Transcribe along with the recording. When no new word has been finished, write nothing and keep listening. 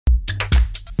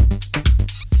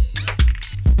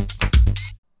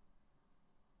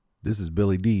This is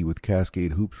Billy D with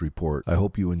Cascade Hoops Report. I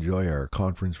hope you enjoy our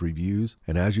conference reviews,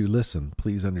 and as you listen,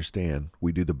 please understand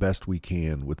we do the best we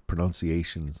can with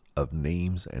pronunciations of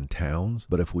names and towns,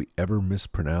 but if we ever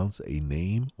mispronounce a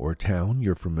name or town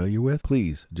you're familiar with,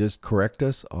 please just correct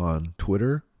us on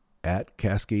Twitter at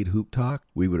Cascade Hoop Talk.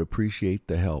 We would appreciate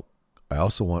the help. I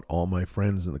also want all my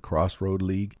friends in the Crossroad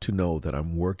League to know that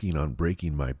I'm working on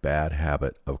breaking my bad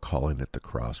habit of calling it the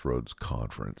Crossroads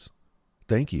Conference.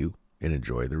 Thank you, and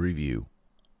enjoy the review.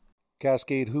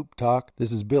 Cascade Hoop Talk.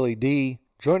 This is Billy D.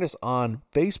 Join us on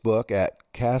Facebook at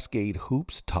Cascade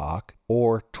Hoops Talk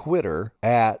or Twitter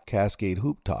at Cascade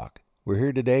Hoop Talk. We're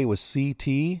here today with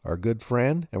CT, our good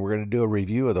friend, and we're going to do a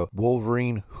review of the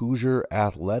Wolverine Hoosier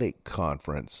Athletic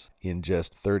Conference in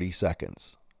just 30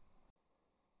 seconds.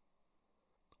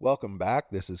 Welcome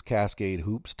back. This is Cascade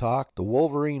Hoops Talk. The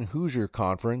Wolverine Hoosier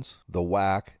Conference, the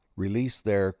WHAC, released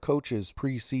their coaches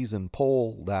preseason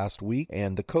poll last week,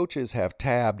 and the coaches have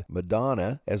tabbed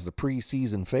Madonna as the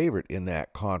preseason favorite in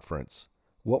that conference.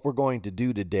 What we're going to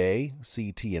do today,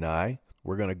 CT and I,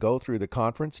 we're going to go through the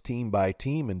conference team by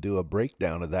team and do a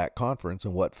breakdown of that conference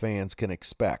and what fans can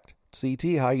expect.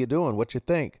 CT, how you doing? What you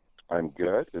think? I'm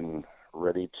good and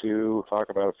ready to talk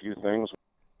about a few things.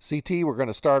 CT, we're going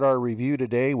to start our review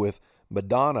today with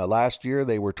Madonna. Last year,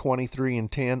 they were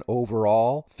 23-10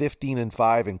 overall,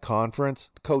 15-5 in conference.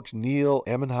 Coach Neil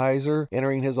Emmenheiser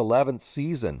entering his 11th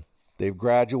season. They've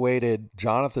graduated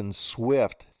Jonathan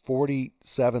Swift,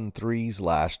 47 threes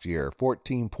last year,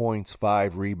 14 points,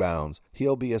 5 rebounds.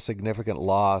 He'll be a significant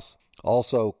loss.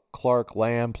 Also, Clark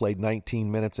Lamb played 19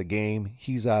 minutes a game.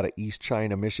 He's out of East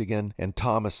China, Michigan. And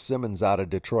Thomas Simmons out of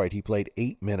Detroit. He played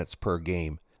 8 minutes per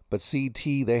game. But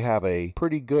CT, they have a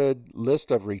pretty good list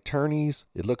of returnees.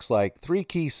 It looks like 3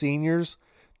 key seniors.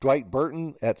 Dwight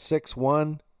Burton at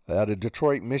 6'1", out of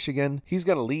Detroit, Michigan. He's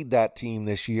going to lead that team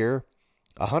this year.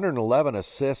 111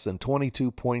 assists and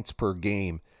 22 points per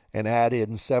game, and add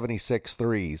in 76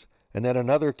 threes. And then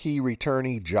another key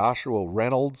returnee, Joshua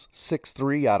Reynolds,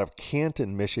 6'3", out of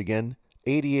Canton, Michigan.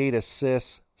 88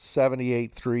 assists,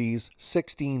 78 threes,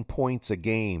 16 points a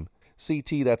game.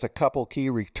 CT, that's a couple key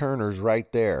returners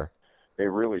right there. A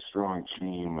really strong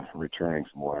team returning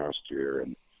from last year,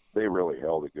 and they really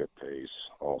held a good pace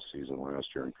all season last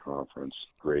year in conference.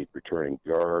 Great returning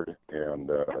guard,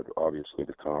 and obviously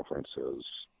the conference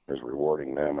is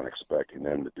rewarding them and expecting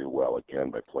them to do well again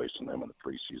by placing them in the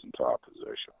preseason top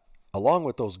position. Along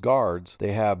with those guards,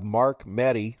 they have Mark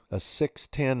Meddy, a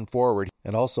 6'10 forward,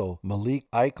 and also Malik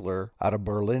Eichler out of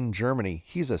Berlin, Germany.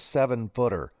 He's a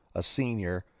 7-footer, a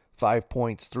senior. 5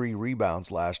 points, 3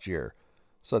 rebounds last year.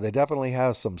 So they definitely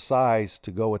have some size to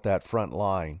go with that front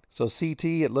line. So CT,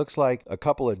 it looks like a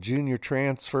couple of junior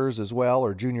transfers as well,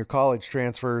 or junior college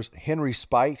transfers. Henry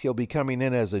Spite, he'll be coming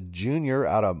in as a junior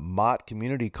out of Mott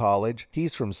Community College.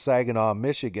 He's from Saginaw,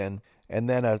 Michigan. And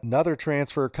then another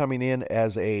transfer coming in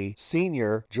as a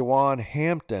senior, Jawan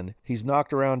Hampton. He's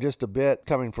knocked around just a bit,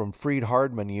 coming from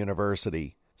Freed-Hardman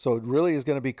University. So it really is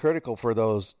going to be critical for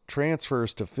those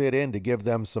transfers to fit in to give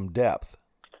them some depth.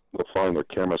 They'll find their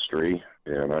chemistry,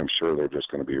 and I'm sure they're just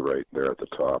going to be right there at the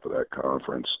top of that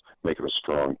conference, making a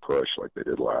strong push like they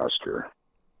did last year.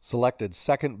 Selected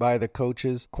second by the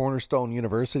coaches, Cornerstone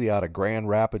University out of Grand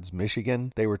Rapids,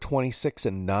 Michigan. They were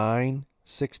 26-9,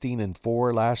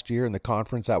 16-4 last year in the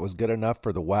conference. That was good enough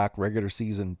for the WHAC regular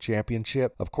season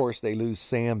championship. Of course, they lose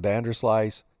Sam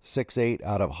Vanderslice, 6'8",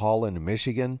 out of Holland,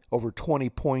 Michigan. Over 20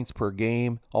 points per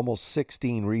game, almost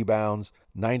 16 rebounds,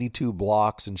 92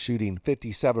 blocks, and shooting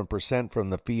 57%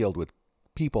 from the field with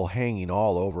people hanging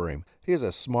all over him. He's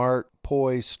a smart,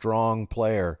 poised, strong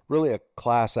player. Really a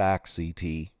class act, CT.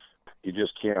 You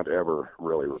just can't ever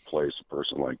really replace a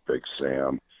person like Big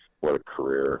Sam. What a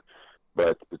career.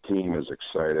 But the team is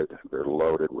excited. They're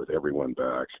loaded with everyone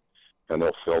back. And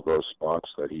they'll fill those spots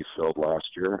that he filled last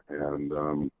year.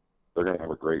 And they're going to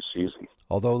have a great season.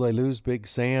 Although they lose Big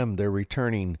Sam, they're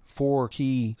returning 4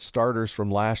 key starters from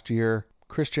last year.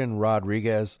 Christian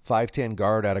Rodriguez, 5'10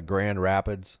 guard out of Grand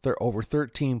Rapids. They're over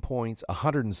 13 points,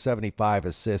 175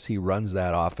 assists. He runs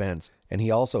that offense, and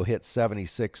he also hits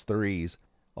 76 threes.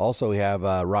 Also, we have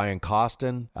Ryan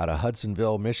Costin out of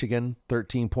Hudsonville, Michigan,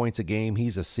 13 points a game.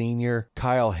 He's a senior.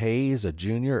 Kyle Hayes, a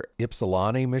junior,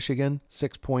 Ypsilanti, Michigan,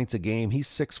 6 points a game. He's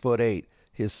 6'8".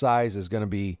 His size is going to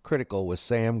be critical with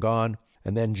Sam gone.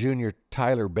 And then junior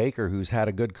Tyler Baker, who's had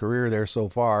a good career there so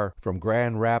far, from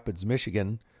Grand Rapids,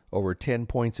 Michigan, over 10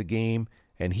 points a game,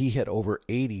 and he hit over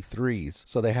 80 threes.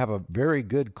 So they have a very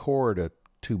good core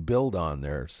to build on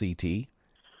there, CT.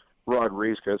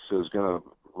 Rodriguez is going to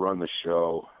run the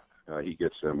show He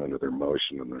gets them into their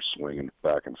motion, and they're swinging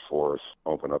back and forth,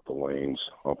 open up the lanes,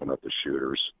 open up the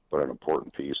shooters. But an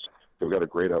important piece, they've got a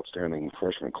great, outstanding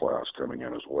freshman class coming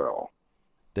in as well.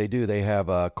 They do. They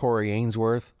have Corey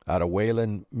Ainsworth out of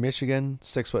Wayland, Michigan,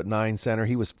 6'9" center.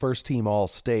 He was first-team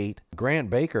All-State. Grant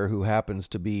Baker, who happens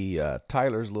to be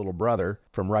Tyler's little brother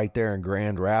from right there in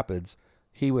Grand Rapids,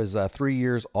 he was 3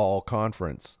 years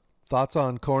All-Conference. Thoughts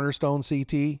on Cornerstone,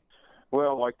 CT?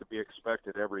 Well, like to be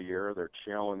expected every year, they're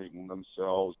challenging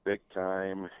themselves big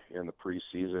time in the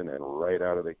preseason and right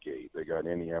out of the gate. They got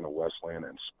Indiana Wesleyan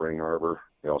and Spring Arbor.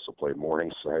 They also played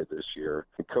Morningside this year.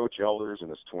 And Coach Elders, in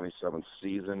his 27th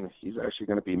season, he's actually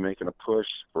going to be making a push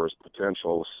for his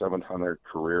potential 700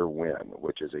 career win,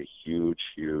 which is a huge,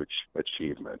 huge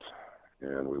achievement.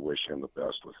 And we wish him the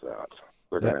best with that.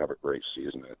 They're going to have a great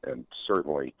season and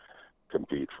certainly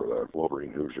compete for the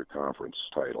Wolverine Hoosier Conference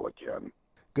title again.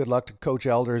 Good luck to Coach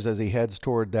Elders as he heads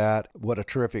toward that. What a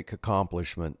terrific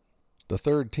accomplishment. The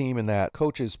third team in that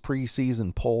coach's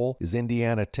preseason poll is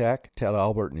Indiana Tech. Ted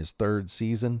Albert in his third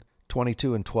season.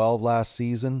 22-12 last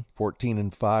season,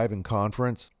 14-5 in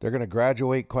conference. They're going to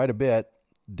graduate quite a bit.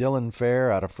 Dylan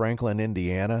Fair out of Franklin,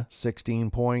 Indiana,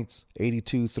 16 points,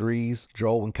 82 threes.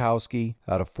 Joel Winkowski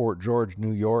out of Fort George,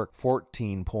 New York,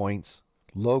 14 points.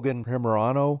 Logan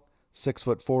Primorano,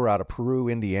 6'4" out of Peru,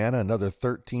 Indiana, another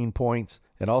 13 points.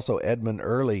 And also Edmund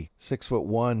Early,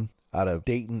 6'1" out of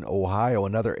Dayton, Ohio,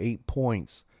 another 8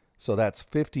 points. So that's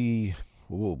 50.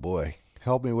 Oh boy,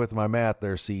 help me with my math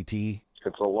there, CT.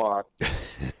 It's a lot.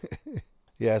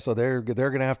 Yeah, so they're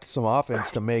going to have some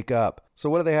offense to make up. So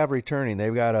what do they have returning?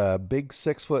 They've got a big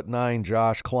 6'9"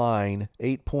 Josh Klein,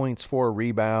 8 points, 4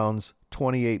 rebounds,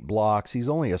 28 blocks. He's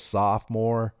only a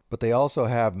sophomore. But they also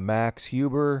have Max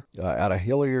Huber out of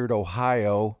Hilliard,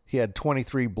 Ohio. He had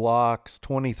 23 blocks,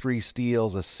 23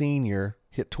 steals, a senior,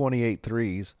 hit 28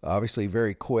 threes. Obviously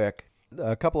very quick.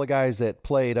 A couple of guys that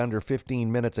played under 15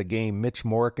 minutes a game, Mitch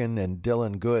Morgan and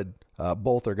Dylan Good,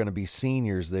 both are going to be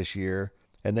seniors this year.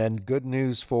 And then good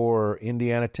news for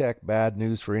Indiana Tech, bad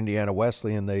news for Indiana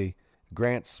Wesleyan.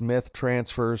 Grant Smith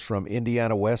transfers from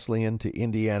Indiana Wesleyan to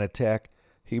Indiana Tech.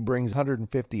 He brings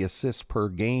 150 assists per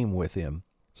game with him.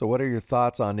 So what are your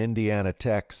thoughts on Indiana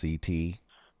Tech, CT?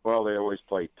 Well, they always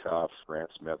play tough. Grant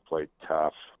Smith played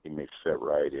tough. He may fit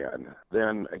right in.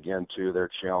 Then, again, too, they're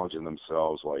challenging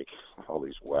themselves like all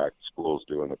these WHAC schools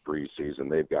do in the preseason.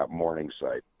 They've got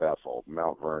Morningside, Bethel,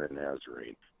 Mount Vernon,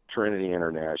 Nazarene, Trinity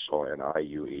International, and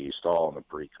IU East all on the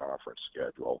pre-conference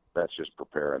schedule. That's just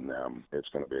preparing them. It's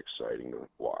going to be exciting to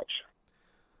watch.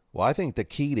 Well, I think the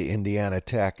key to Indiana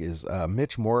Tech is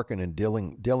Mitch Morgan and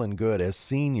Dylan Good as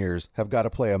seniors have got to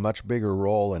play a much bigger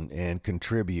role and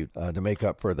contribute to make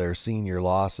up for their senior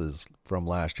losses from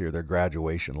last year, their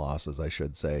graduation losses, I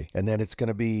should say. And then it's going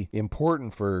to be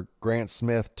important for Grant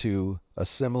Smith to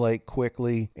assimilate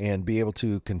quickly and be able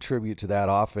to contribute to that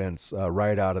offense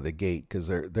right out of the gate because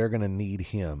they're going to need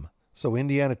him. So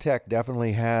Indiana Tech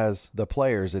definitely has the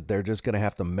players that they're just going to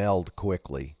have to meld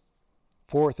quickly.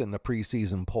 Fourth in the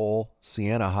preseason poll,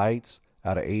 Siena Heights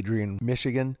out of Adrian,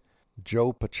 Michigan.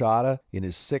 Joe Pachata in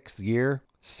his 6th year,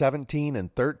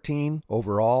 17-13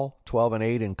 overall,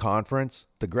 12-8 in conference.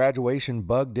 The graduation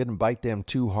bug didn't bite them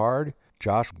too hard.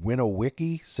 Josh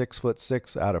Winowicki,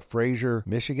 6'6" out of Fraser,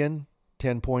 Michigan,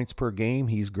 10 points per game.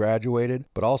 He's graduated.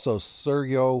 But also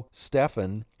Sergio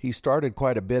Stefan, he started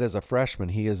quite a bit as a freshman.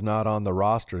 He is not on the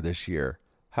roster this year.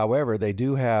 However, they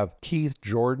do have Keith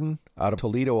Jordan out of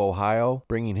Toledo, Ohio,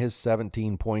 bringing his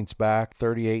 17 points back,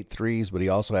 38 threes, but he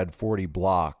also had 40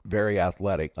 blocks. Very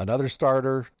athletic. Another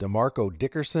starter, DeMarco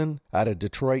Dickerson out of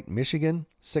Detroit, Michigan,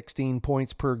 16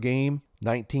 points per game,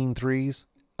 19 threes.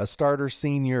 A starter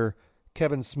senior,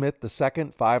 Kevin Smith II,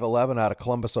 5'11", out of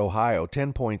Columbus, Ohio,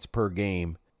 10 points per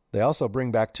game. They also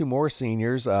bring back 2 more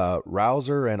seniors,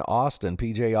 Rouser and Austin,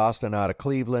 P.J. Austin out of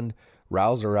Cleveland,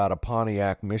 Rouser out of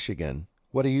Pontiac, Michigan.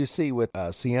 What do you see with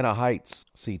Siena Heights,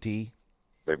 CT?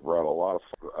 They brought a lot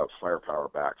of firepower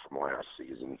back from last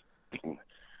season.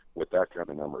 With that kind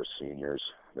of number of seniors,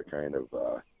 the kind of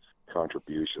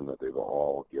contribution that they've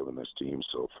all given this team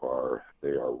so far, they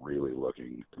are really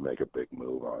looking to make a big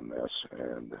move on this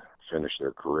and finish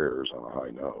their careers on a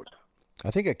high note.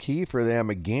 I think a key for them,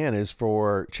 again, is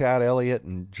for Chad Elliott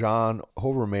and John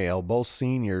Hovermail, both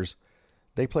seniors.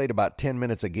 They played about 10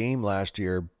 minutes a game last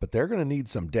year, but they're going to need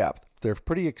some depth. They're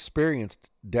pretty experienced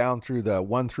down through the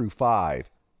 1 through 5,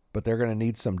 but they're going to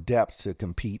need some depth to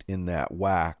compete in that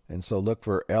WHAC. And so look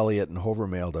for Elliott and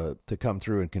Hovermail to come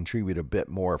through and contribute a bit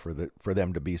more for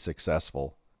them to be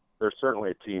successful. They're certainly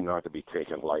a team not to be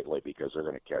taken lightly because they're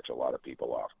going to catch a lot of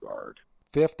people off guard.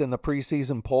 Fifth in the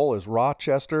preseason poll is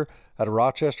Rochester out of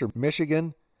Rochester,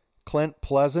 Michigan. Clint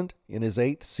Pleasant in his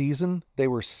 8th season. They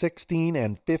were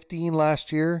 16-15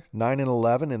 last year,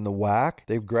 9-11 in the WHAC.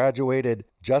 They've graduated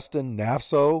Justin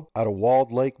Nafso out of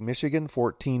Walled Lake, Michigan,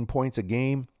 14 points a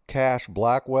game. Cash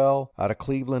Blackwell out of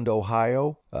Cleveland,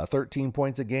 Ohio, 13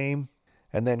 points a game.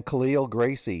 And then Khalil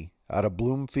Gracie out of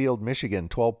Bloomfield, Michigan,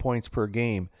 12 points per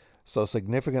game. So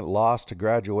significant loss to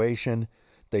graduation.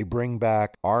 They bring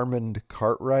back Armand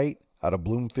Cartwright out of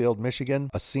Bloomfield, Michigan,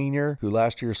 a senior who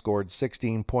last year scored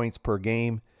 16 points per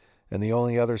game. And the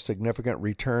only other significant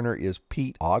returner is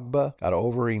Pete Ogba out of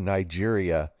Wolverine,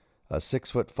 Nigeria, a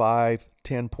 6'5",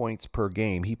 10 points per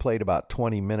game. He played about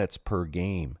 20 minutes per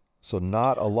game. So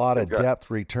not a lot of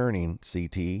depth returning,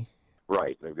 CT.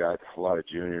 Right. They've got a lot of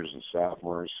juniors and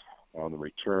sophomores on the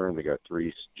return. They got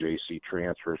 3 JC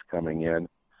transfers coming in.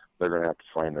 They're going to have to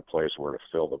find a place where to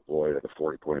fill the void of the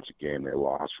 40 points a game they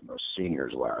lost from those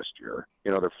seniors last year.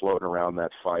 You know, they're floating around that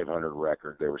 500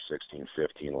 record. They were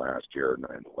 16-15 last year,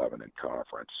 9-11 in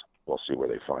conference. We'll see where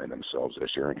they find themselves this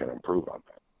year and can improve on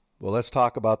that. Well, let's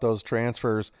talk about those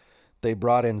transfers. They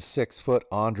brought in 6-foot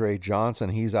Andre Johnson.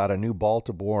 He's out of New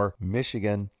Baltimore,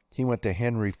 Michigan. He went to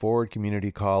Henry Ford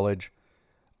Community College.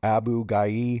 Abu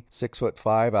Ghai,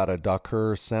 6'5", out of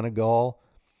Dakar, Senegal.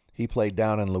 He played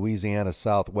down in Louisiana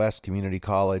Southwest Community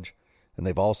College. And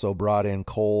they've also brought in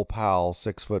Cole Powell,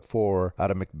 6'4",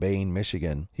 out of McBain,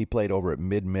 Michigan. He played over at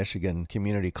Mid-Michigan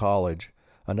Community College.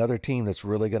 Another team that's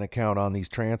really going to count on these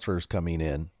transfers coming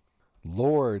in.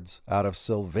 Lourdes out of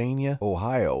Sylvania,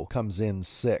 Ohio, comes in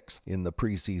 6th in the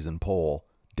preseason poll.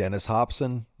 Dennis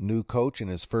Hobson, new coach in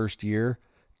his first year,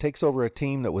 takes over a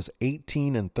team that was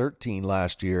 18-13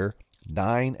 last year,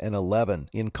 9-11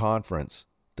 in conference.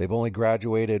 They've only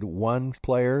graduated one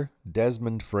player,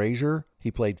 Desmond Frazier.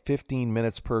 He played 15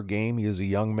 minutes per game. He is a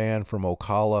young man from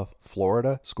Ocala,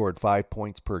 Florida, scored 5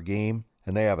 points per game,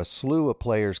 and they have a slew of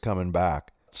players coming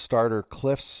back. Starter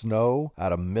Cliff Snow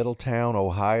out of Middletown,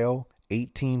 Ohio,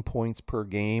 18 points per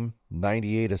game,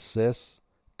 98 assists.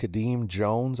 Kadeem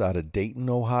Jones out of Dayton,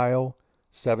 Ohio,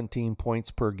 17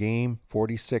 points per game,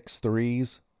 46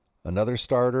 threes. Another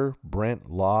starter,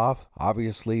 Brent Loff,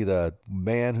 obviously the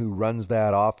man who runs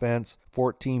that offense,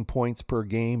 14 points per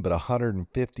game, but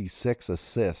 156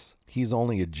 assists. He's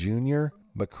only a junior.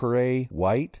 McCrae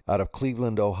White out of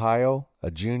Cleveland, Ohio,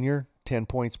 a junior, 10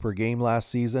 points per game last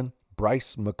season.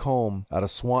 Bryce McComb out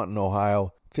of Swanton,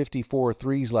 Ohio, 54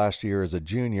 threes last year as a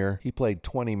junior. He played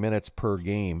 20 minutes per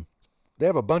game. They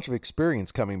have a bunch of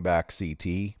experience coming back,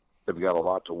 CT. They've got a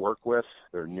lot to work with.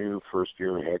 Their new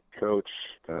first-year head coach,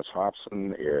 Dennis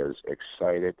Hobson, is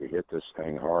excited to hit this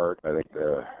thing hard. I think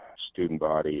the student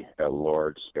body at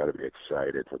Lourdes got to be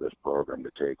excited for this program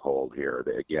to take hold here.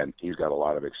 Again, he's got a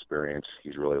lot of experience.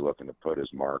 He's really looking to put his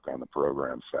mark on the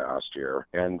program fast here.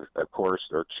 And, of course,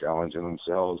 they're challenging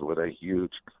themselves with a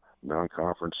huge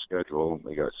non-conference schedule.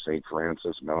 They got St.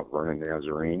 Francis, Mount Vernon,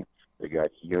 Nazarene. They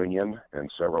got Union and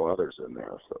several others in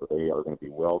there. So they are going to be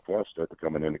well tested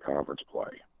coming into conference play.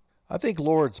 I think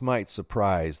Lourdes might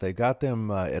surprise. They got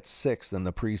them at 6th in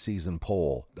the preseason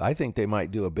poll. I think they might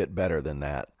do a bit better than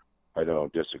that. I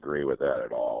don't disagree with that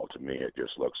at all. To me, it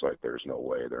just looks like there's no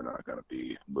way they're not going to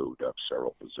be moved up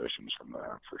several positions from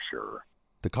that for sure.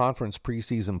 The conference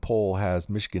preseason poll has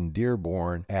Michigan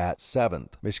Dearborn at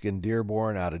 7th. Michigan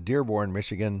Dearborn out of Dearborn,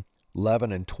 Michigan,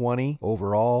 11-20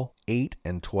 overall,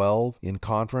 8-12 in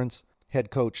conference.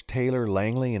 Head coach Taylor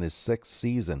Langley in his 6th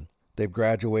season. They've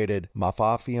graduated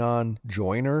Mafafian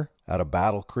Joyner out of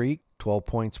Battle Creek, 12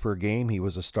 points per game. He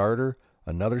was a starter.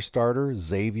 Another starter,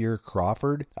 Xavier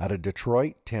Crawford out of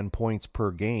Detroit, 10 points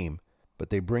per game. But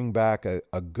they bring back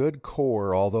a good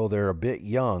core, although they're a bit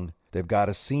young. They've got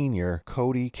a senior,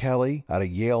 Cody Kelly out of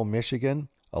Yale, Michigan,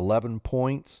 11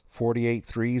 points, 48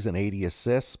 threes, and 80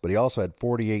 assists, but he also had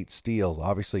 48 steals.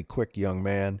 Obviously, quick young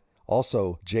man.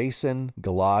 Also, Jason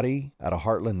Galati out of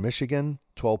Heartland, Michigan,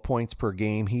 12 points per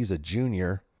game. He's a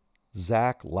junior.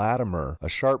 Zach Latimer, a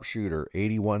sharpshooter,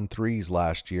 81 threes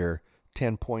last year,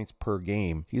 10 points per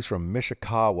game. He's from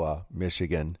Mishikawa,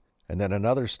 Michigan. And then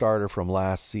another starter from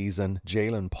last season,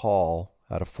 Jalen Paul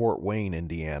out of Fort Wayne,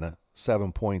 Indiana,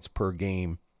 7 points per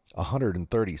game.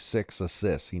 136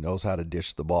 assists. He knows how to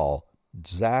dish the ball.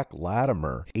 Zach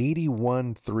Latimer,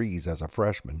 81 threes as a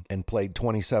freshman and played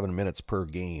 27 minutes per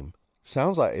game.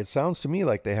 It sounds to me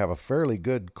like they have a fairly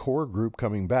good core group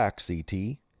coming back, CT.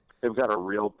 They've got a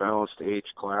real balanced age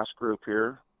class group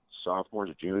here. sophomores,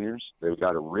 juniors. They've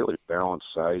got a really balanced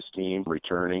size team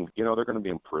returning. You know, they're going to be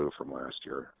improved from last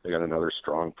year. They got another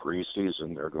strong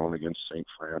preseason. They're going against St.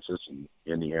 Francis and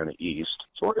Indiana East.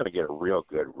 So we're going to get a real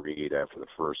good read after the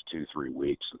first 2-3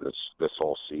 weeks of this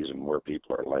whole season where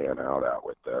people are laying out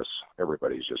with this.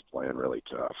 Everybody's just playing really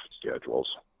tough schedules.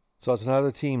 So it's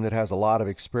another team that has a lot of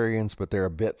experience, but they're a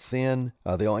bit thin.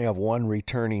 They only have one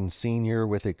returning senior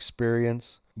with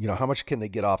experience. You know, how much can they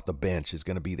get off the bench is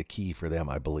going to be the key for them,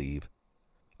 I believe.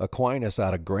 Aquinas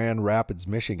out of Grand Rapids,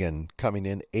 Michigan, coming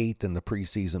in 8th in the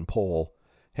preseason poll.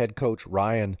 Head coach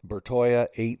Ryan Bertoya,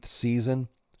 8th season,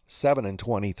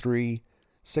 7-23,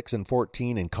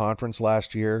 6-14 in conference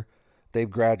last year. They've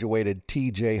graduated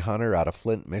T.J. Hunter out of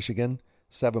Flint, Michigan,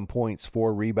 7 points,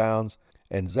 4 rebounds.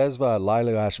 And Zvezda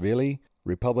Lailaashvili,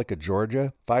 Republic of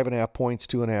Georgia, 5.5 points,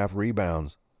 2.5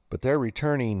 rebounds. But they're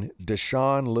returning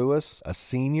Deshaun Lewis, a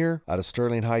senior out of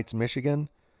Sterling Heights, Michigan,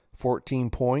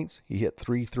 14 points. He hit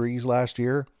 3 threes last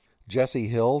year. Jesse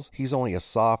Hills, he's only a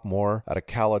sophomore out of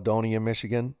Caledonia,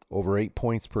 Michigan, over 8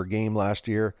 points per game last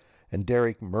year. And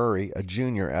Derek Murray, a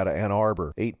junior out of Ann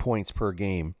Arbor, 8 points per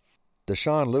game.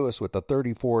 Deshaun Lewis with the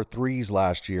 34 threes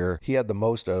last year, he had the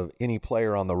most of any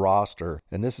player on the roster,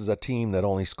 and this is a team that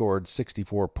only scored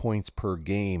 64 points per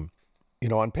game. You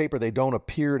know, on paper, they don't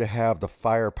appear to have the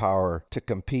firepower to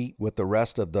compete with the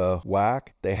rest of the WHAC.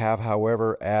 They have,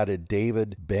 however, added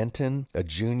David Benton, a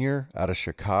junior out of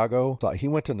Chicago. So he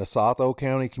went to Nassau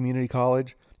County Community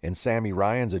College, and Sammy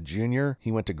Ryan's a junior.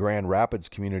 He went to Grand Rapids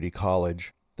Community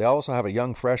College. They also have a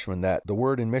young freshman that the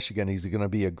word in Michigan he's going to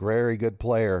be a very good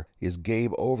player is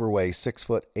Gabe Overway,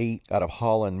 6'8", out of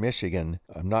Holland, Michigan.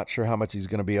 I'm not sure how much he's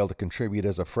going to be able to contribute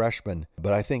as a freshman,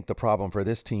 but I think the problem for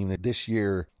this team this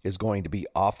year is going to be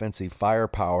offensive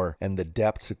firepower and the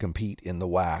depth to compete in the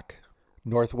WHAC.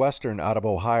 Northwestern out of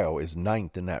Ohio is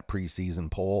 9th in that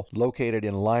preseason poll. Located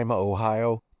in Lima,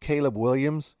 Ohio, Caleb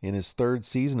Williams in his 3rd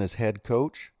season as head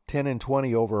coach.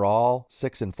 10-20 overall,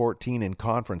 6-14 in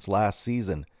conference last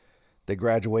season. They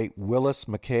graduate Willis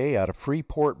McKay out of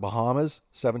Freeport, Bahamas,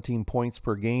 17 points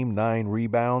per game, 9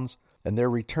 rebounds. And they're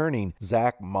returning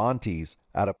Zach Montes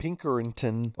out of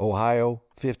Pinkerton, Ohio,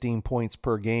 15 points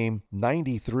per game,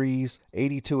 93s,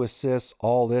 82 assists,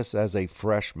 all this as a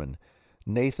freshman.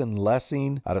 Nathan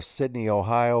Lessing out of Sydney,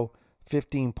 Ohio,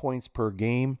 15 points per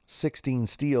game, 16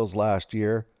 steals last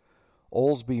year.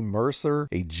 Olsby Mercer,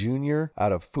 a junior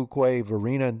out of Fuquay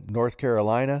Varina, North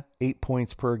Carolina, 8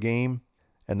 points per game.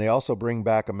 And they also bring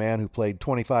back a man who played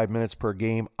 25 minutes per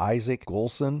game, Isaac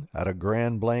Golson out of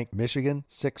Grand Blanc, Michigan,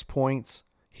 6 points.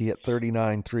 He hit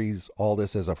 39 threes, all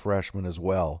this as a freshman as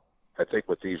well. I think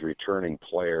with these returning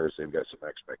players, they've got some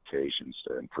expectations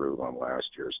to improve on last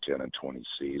year's 10-20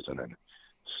 season and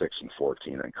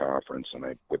 6-14 in conference, and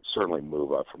they would certainly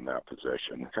move up from that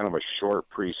position. Kind of a short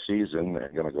preseason.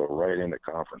 They're going to go right into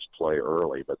conference play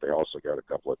early, but they also got a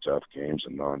couple of tough games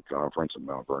in non-conference in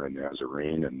Mount Vernon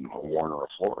Nazarene and Warner of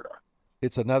Florida.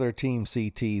 It's another team,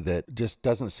 CT, that just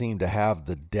doesn't seem to have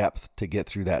the depth to get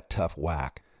through that tough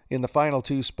WHAC. In the final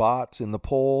 2 spots in the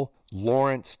poll,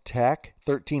 Lawrence Tech,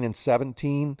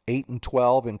 13-17,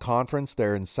 8-12 in conference.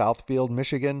 They're in Southfield,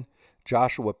 Michigan.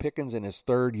 Joshua Pickens in his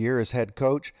 3rd year as head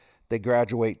coach. They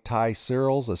graduate Ty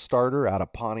Searles, a starter out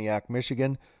of Pontiac,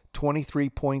 Michigan, 23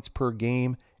 points per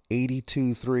game,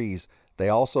 82 threes. They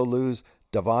also lose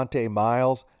Devontae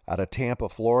Miles out of Tampa,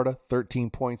 Florida,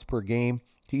 13 points per game.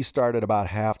 He started about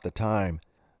half the time.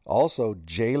 Also,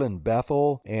 Jalen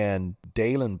Bethel and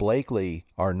Dalen Blakely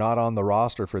are not on the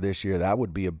roster for this year. That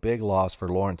would be a big loss for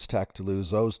Lawrence Tech to lose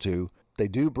those two. They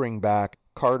do bring back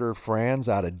Carter Franz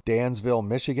out of Dansville,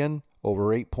 Michigan,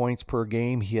 over 8 points per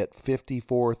game. He hit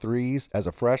 54 threes. As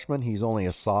a freshman, he's only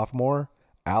a sophomore.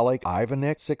 Alec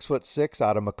Ivanek, 6'6",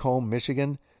 out of Macomb,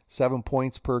 Michigan, 7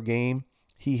 points per game.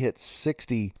 He hit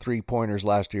 60 three-pointers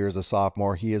last year as a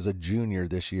sophomore. He is a junior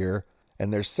this year.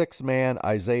 And their 6th man,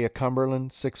 Isaiah Cumberland,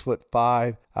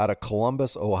 6'5", out of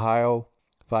Columbus, Ohio,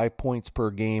 5 points per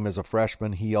game as a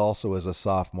freshman. He also is a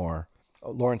sophomore.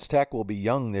 Lawrence Tech will be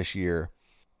young this year.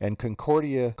 And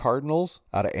Concordia Cardinals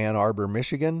out of Ann Arbor,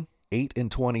 Michigan,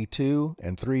 8-22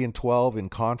 and 3-12 in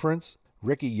conference.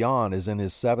 Ricky Yon is in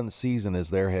his 7th season as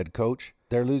their head coach.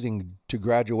 They're losing to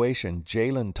graduation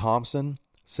Jalen Thompson,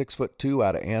 6'2",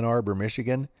 out of Ann Arbor,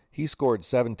 Michigan. He scored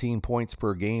 17 points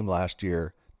per game last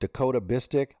year. Dakota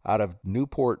Bistick out of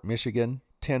Newport, Michigan,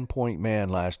 10-point man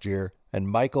last year. And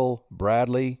Michael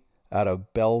Bradley out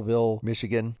of Belleville,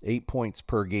 Michigan, 8 points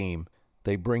per game.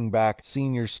 They bring back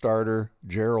senior starter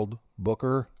Gerald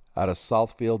Booker out of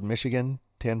Southfield, Michigan,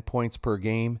 10 points per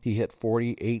game. He hit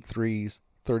 48 threes,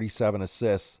 37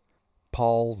 assists.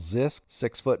 Paul Zisk,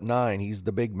 6'9". He's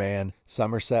the big man.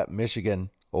 Somerset, Michigan,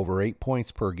 over 8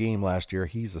 points per game last year.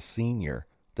 He's a senior.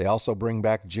 They also bring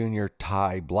back junior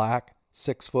Ty Black,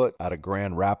 6 foot, out of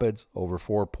Grand Rapids, over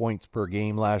 4 points per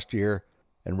game last year.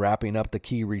 And wrapping up the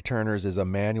key returners is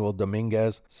Emmanuel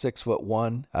Dominguez,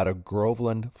 6'1", out of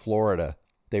Groveland, Florida.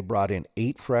 They brought in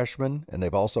 8 freshmen, and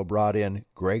they've also brought in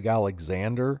Greg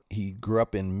Alexander. He grew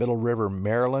up in Middle River,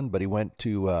 Maryland, but he went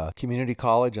to community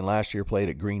college and last year played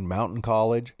at Green Mountain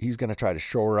College. He's going to try to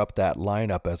shore up that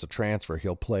lineup as a transfer.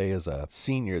 He'll play as a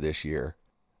senior this year.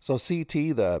 So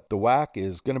CT, the WHAC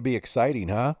is going to be exciting,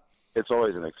 huh? It's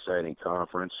always an exciting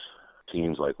conference.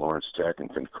 Teams like Lawrence Tech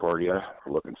and Concordia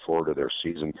are looking forward to their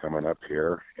season coming up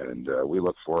here, and we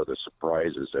look for the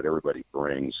surprises that everybody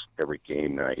brings every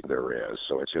game night there is.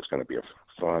 So it's just going to be a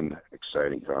fun,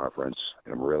 exciting conference,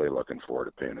 and I'm really looking forward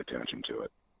to paying attention to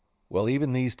it. Well,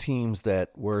 even these teams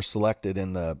that were selected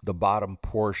in the bottom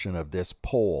portion of this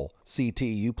poll, CT,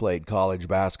 you played college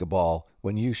basketball.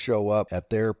 When you show up at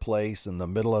their place in the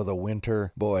middle of the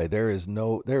winter, boy, there is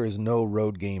no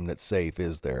road game that's safe,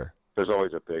 is there? There's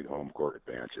always a big home court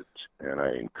advantage, and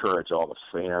I encourage all the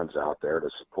fans out there to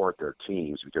support their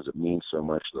teams because it means so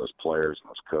much to those players and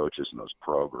those coaches and those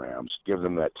programs. Give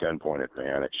them that 10-point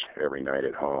advantage every night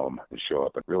at home and show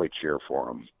up and really cheer for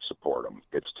them, support them.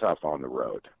 It's tough on the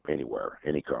road, anywhere,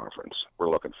 any conference. We're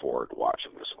looking forward to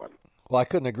watching this one. Well, I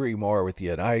couldn't agree more with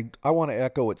you, and I want to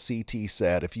echo what CT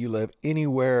said. If you live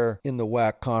anywhere in the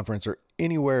WHAC conference or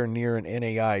anywhere near an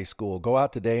NAI school, go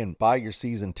out today and buy your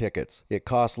season tickets. It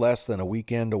costs less than a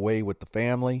weekend away with the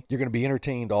family. You're going to be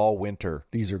entertained all winter.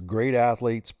 These are great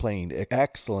athletes playing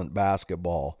excellent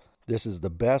basketball. This is the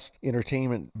best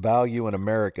entertainment value in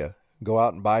America. Go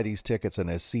out and buy these tickets, and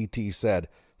as CT said,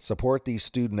 support these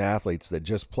student athletes that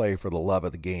just play for the love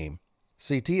of the game.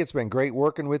 CT, it's been great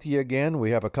working with you again. We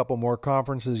have a couple more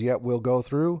conferences yet we'll go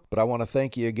through, but I want to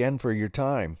thank you again for your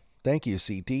time. Thank you,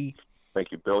 CT.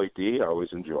 Thank you, Billy D. I always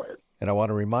enjoy it. And I want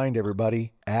to remind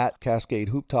everybody, at Cascade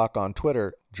Hoop Talk on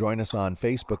Twitter, join us on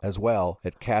Facebook as well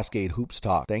at Cascade Hoops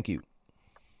Talk. Thank you.